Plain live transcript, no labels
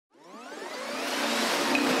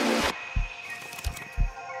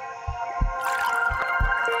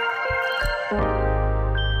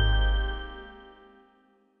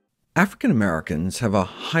African Americans have a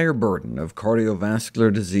higher burden of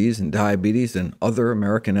cardiovascular disease and diabetes than other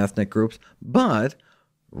American ethnic groups, but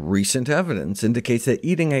recent evidence indicates that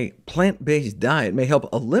eating a plant-based diet may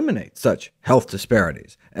help eliminate such health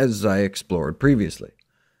disparities, as I explored previously.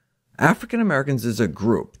 African Americans as a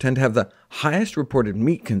group tend to have the highest reported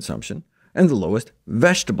meat consumption and the lowest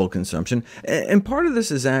vegetable consumption, and part of this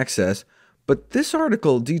is access, but this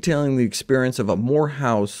article detailing the experience of a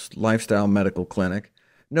Morehouse lifestyle medical clinic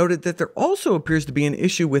noted that there also appears to be an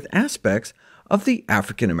issue with aspects of the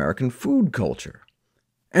African American food culture.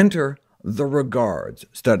 Enter the Regards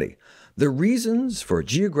study, the reasons for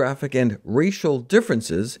geographic and racial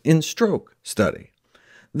differences in stroke study.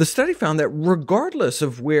 The study found that regardless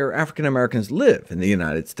of where African Americans live in the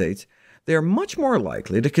United States, they are much more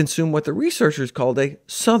likely to consume what the researchers called a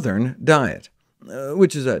Southern diet,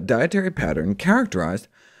 which is a dietary pattern characterized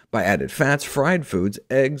by added fats, fried foods,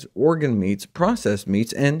 eggs, organ meats, processed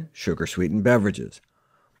meats, and sugar-sweetened beverages.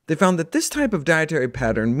 They found that this type of dietary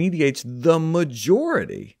pattern mediates the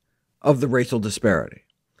majority of the racial disparity.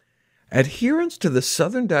 Adherence to the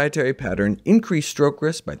Southern dietary pattern increased stroke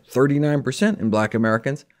risk by 39% in Black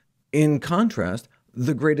Americans. In contrast,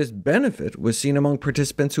 the greatest benefit was seen among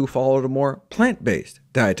participants who followed a more plant-based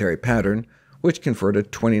dietary pattern, which conferred a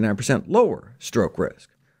 29% lower stroke risk.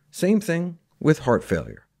 Same thing with heart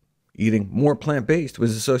failure. Eating more plant-based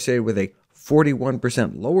was associated with a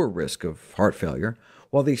 41% lower risk of heart failure,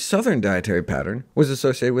 while the Southern dietary pattern was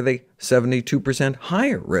associated with a 72%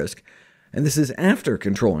 higher risk, and this is after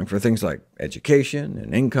controlling for things like education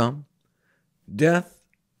and income. Death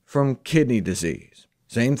from kidney disease.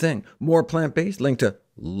 Same thing, more plant-based linked to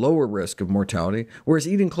lower risk of mortality, whereas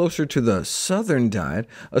eating closer to the Southern diet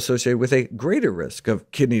associated with a greater risk of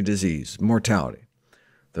kidney disease mortality.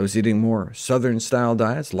 Those eating more Southern-style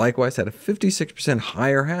diets likewise had a 56%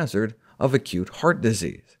 higher hazard of acute heart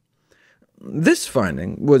disease. This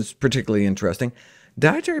finding was particularly interesting.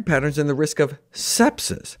 Dietary patterns and the risk of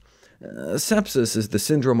sepsis. Sepsis is the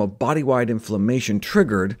syndrome of body-wide inflammation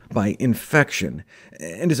triggered by infection,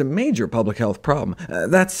 and is a major public health problem.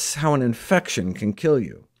 That's how an infection can kill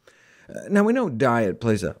you. Now, we know diet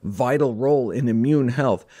plays a vital role in immune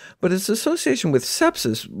health, but its association with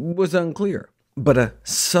sepsis was unclear. But a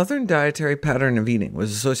Southern dietary pattern of eating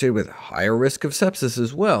was associated with higher risk of sepsis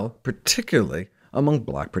as well, particularly among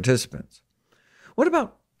Black participants. What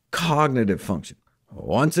about cognitive function?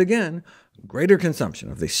 Once again, greater consumption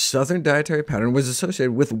of the Southern dietary pattern was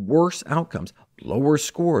associated with worse outcomes, lower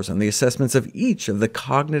scores on the assessments of each of the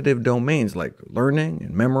cognitive domains like learning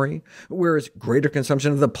and memory, whereas greater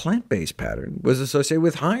consumption of the plant-based pattern was associated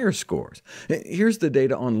with higher scores. Here's the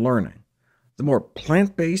data on learning. The more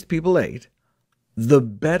plant-based people ate, the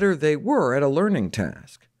better they were at a learning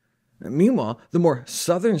task. Meanwhile, the more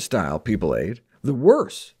Southern-style people ate, the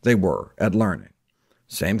worse they were at learning.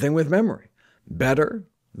 Same thing with memory. Better,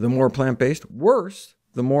 the more plant-based; worse,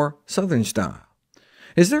 the more Southern-style.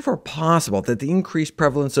 It is therefore possible that the increased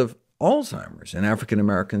prevalence of Alzheimer's in African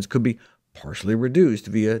Americans could be partially reduced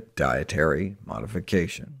via dietary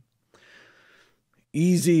modification.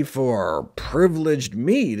 Easy for privileged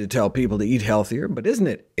me to tell people to eat healthier, but isn't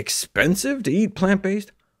it expensive to eat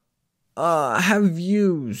plant-based? Have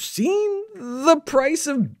you seen the price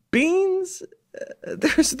of beans?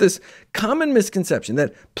 There's this common misconception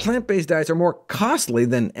that plant-based diets are more costly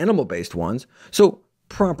than animal-based ones, so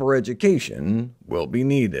proper education will be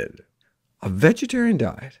needed. A vegetarian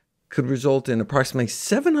diet could result in approximately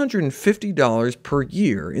 $750 per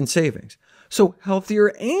year in savings, so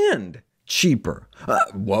healthier and cheaper.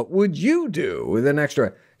 What would you do with an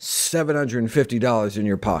extra $750 in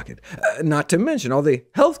your pocket? Not to mention all the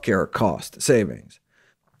healthcare cost savings.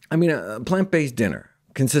 I mean, a plant-based dinner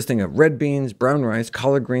consisting of red beans, brown rice,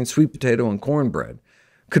 collard greens, sweet potato, and cornbread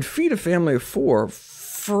could feed a family of 4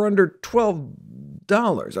 for under $12,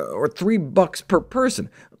 or $3 per person.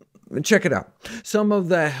 Check it out. Some of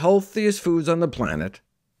the healthiest foods on the planet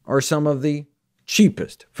are some of the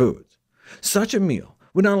cheapest foods. Such a meal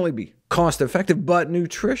would not only be cost-effective, but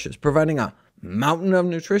nutritious, providing a mountain of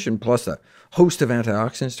nutrition, plus a host of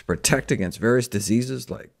antioxidants to protect against various diseases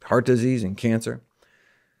like heart disease and cancer.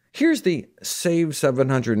 Here's the Save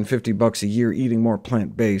 $750 a year eating more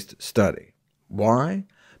plant-based study. Why?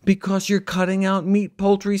 Because you're cutting out meat,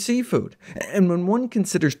 poultry, seafood. And when one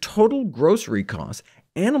considers total grocery costs,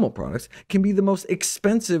 animal products can be the most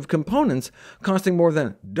expensive components, costing more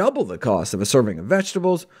than double the cost of a serving of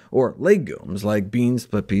vegetables or legumes like beans,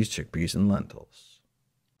 split peas, chickpeas, and lentils.